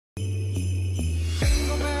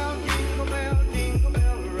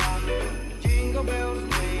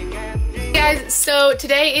guys, so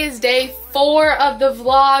today is day 4 of the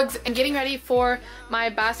vlogs and getting ready for my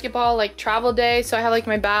basketball like travel day. So I have like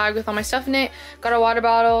my bag with all my stuff in it, got a water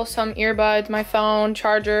bottle, some earbuds, my phone,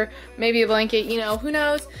 charger, maybe a blanket, you know, who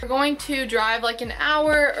knows. We're going to drive like an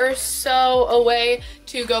hour or so away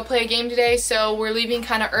to go play a game today, so we're leaving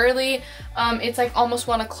kind of early. It's like almost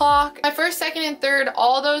 1 o'clock. My first, second, and third,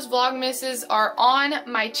 all those Vlogmases are on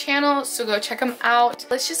my channel, so go check them out.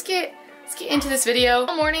 Let's get into this video.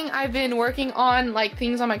 All morning I've been working on like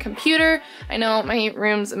things on my computer. I know my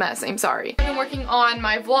room's a mess, I'm sorry. I've been working on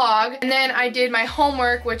my vlog, and then I did my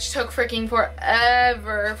homework, which took freaking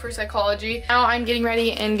forever for psychology. Now I'm getting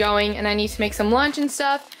ready and going, and I need to make some lunch and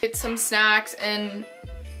stuff, get some snacks, and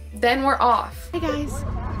then we're off. Hey guys.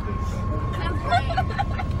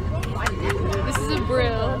 This is a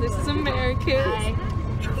Brill. This is American.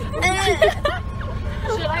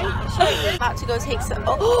 Should I about to go take some.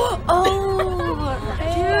 Oh,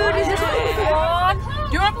 dude, is this for the vlog?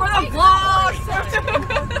 Do it for the vlog.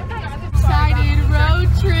 Excited road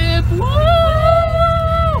trip. Woo!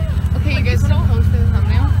 Okay, you guys want to post for the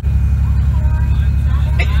thumbnail?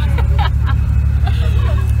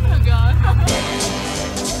 Oh god.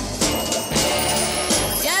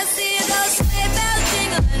 Just see those sleigh bells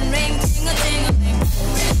jingling, ring, tingle-tingling.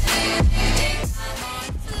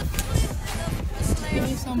 Thank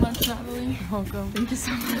you so much, Natalie. Welcome. Thank you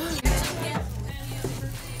so much.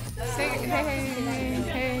 Say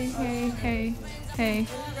hey.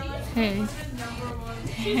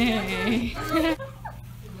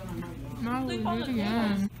 Natalie, do it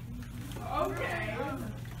again. Okay.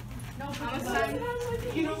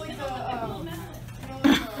 You know, like the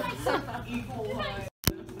equal.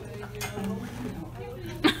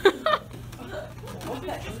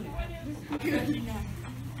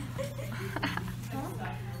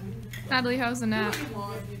 Natalie, how's the nap?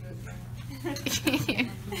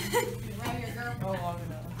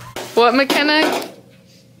 What, McKenna?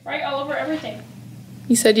 Right all over everything.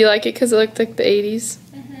 You said you like it because it looked like the 80s.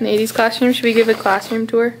 An 80s classroom. Should we give a classroom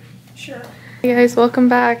tour? Sure. Hey guys, welcome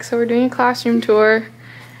back. So we're doing a classroom tour.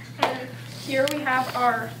 And here we have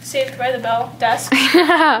our Saved by the Bell desk.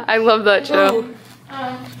 I love that show. Ooh.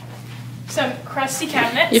 Some crusty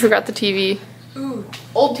cabinets. You forgot the TV. Ooh,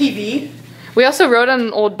 old TV. We also rode on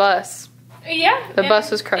an old bus. Yeah. The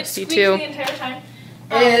bus was crusty too. The entire time.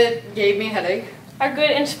 It gave me a headache. Our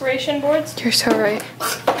good inspiration boards. You're so right.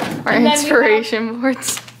 Our inspiration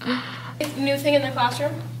boards. New thing in the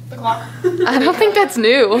classroom. The clock. I don't think that's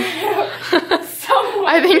new. Somewhere.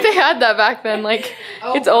 I think they had that back then. Like,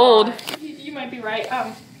 it's old. You might be right.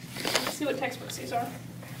 Let's see what textbooks these are.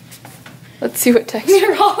 Let's see what textbooks.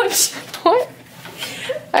 Neurology. What?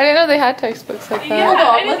 I didn't know they had textbooks like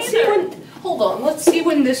that. Yeah, Hold on, let's see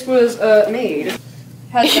when this was made.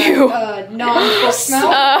 Has Ew. that non-book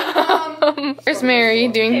smell? There's Mary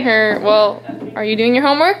doing her, well, are you doing your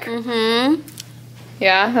homework? Mm-hmm.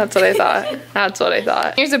 Yeah, that's what I thought. That's what I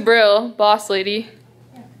thought. Here's a Brill, boss lady.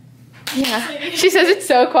 Yeah. She says it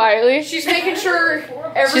so quietly. She's making sure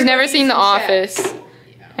She's never seen The Office.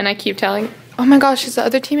 And I keep telling, oh my gosh, is the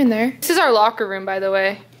other team in there? This is our locker room, by the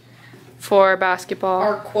way, for basketball.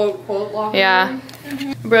 Our quote locker room.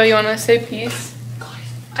 Bro, you want to say peace?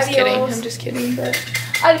 Just kidding. Adios. I'm just kidding. But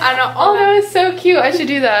I don't know. Oh, that was so cute. I should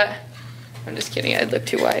do that. I'm just kidding. I'd look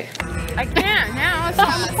too white. I can't now. It's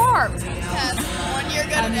on the farm. You're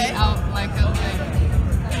good at it. Out like a thing.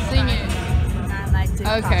 Sing it.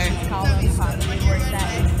 Okay.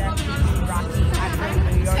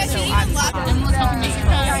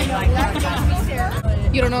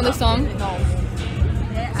 You don't know the song?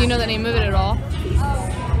 Do you know the name of it at all?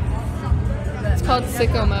 It's called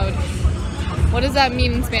Sicko Mode. What does that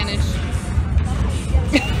mean in Spanish?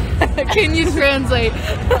 Can you translate?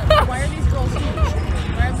 Why are these girls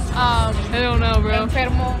I don't know, bro.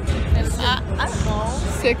 enfermo? I don't know.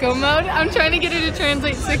 Sicko Mode? I'm trying to get her to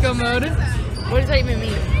translate Sicko Mode. What does that even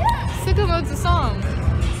mean? Sicko Mode's a song.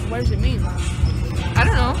 What does it mean? I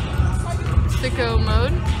don't know. Sicko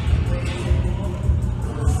Mode.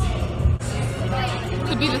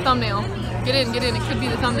 Could be the thumbnail. Get in. It could be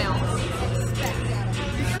the thumbnail.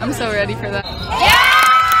 I'm so ready for that. Yeah!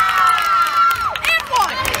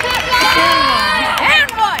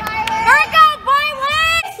 And one! Break out, boy!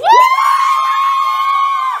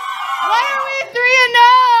 Why are we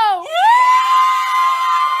 3-0?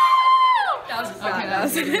 Okay, that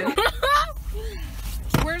was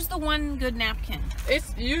Where's the one good napkin?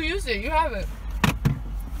 It's you use it. You have it.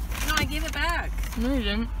 No, I gave it back. No, you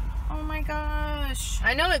didn't. Oh my gosh.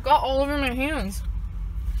 I know it got all over my hands.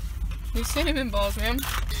 These cinnamon balls, man.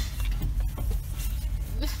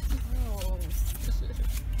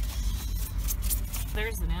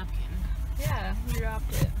 There's the napkin. Yeah, you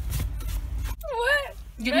dropped it. What?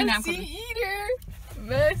 Give me a napkin.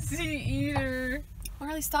 Messy eater.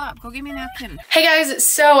 Marley, stop. Go give me a napkin. Hey guys,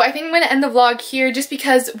 so I think I'm going to end the vlog here just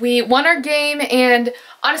because we won our game, and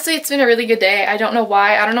honestly it's been a really good day. I don't know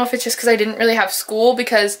why. I don't know if it's just because I didn't really have school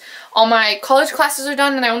because all my college classes are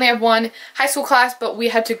done and I only have one high school class, but we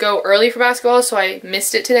had to go early for basketball, so I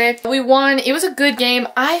missed it today. We won. It was a good game.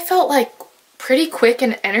 I felt like pretty quick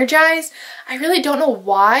and energized. I really don't know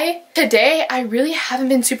why. Today, I really haven't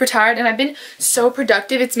been super tired and I've been so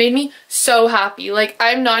productive. It's made me so happy. Like,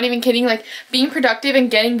 I'm not even kidding. Like, being productive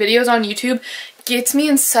and getting videos on YouTube gets me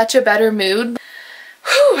in such a better mood.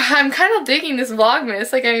 Whew, I'm kind of digging this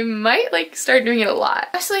Vlogmas. Like, I might like start doing it a lot.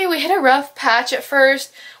 Honestly, we hit a rough patch at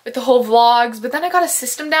first with the whole vlogs, but then I got a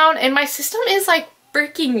system down and my system is like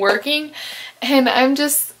freaking working and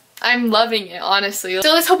I'm loving it, honestly.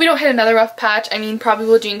 So let's hope we don't hit another rough patch. I mean, probably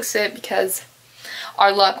will jinx it because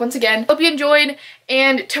our luck once again. Hope you enjoyed,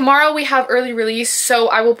 and tomorrow we have early release, so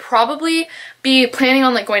I will probably be planning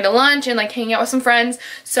on like going to lunch and like hanging out with some friends,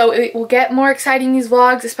 so it will get more exciting, these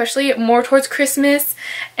vlogs, especially more towards Christmas,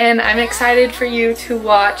 and I'm excited for you to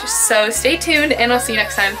watch, so stay tuned and I'll see you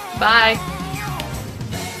next time. Bye!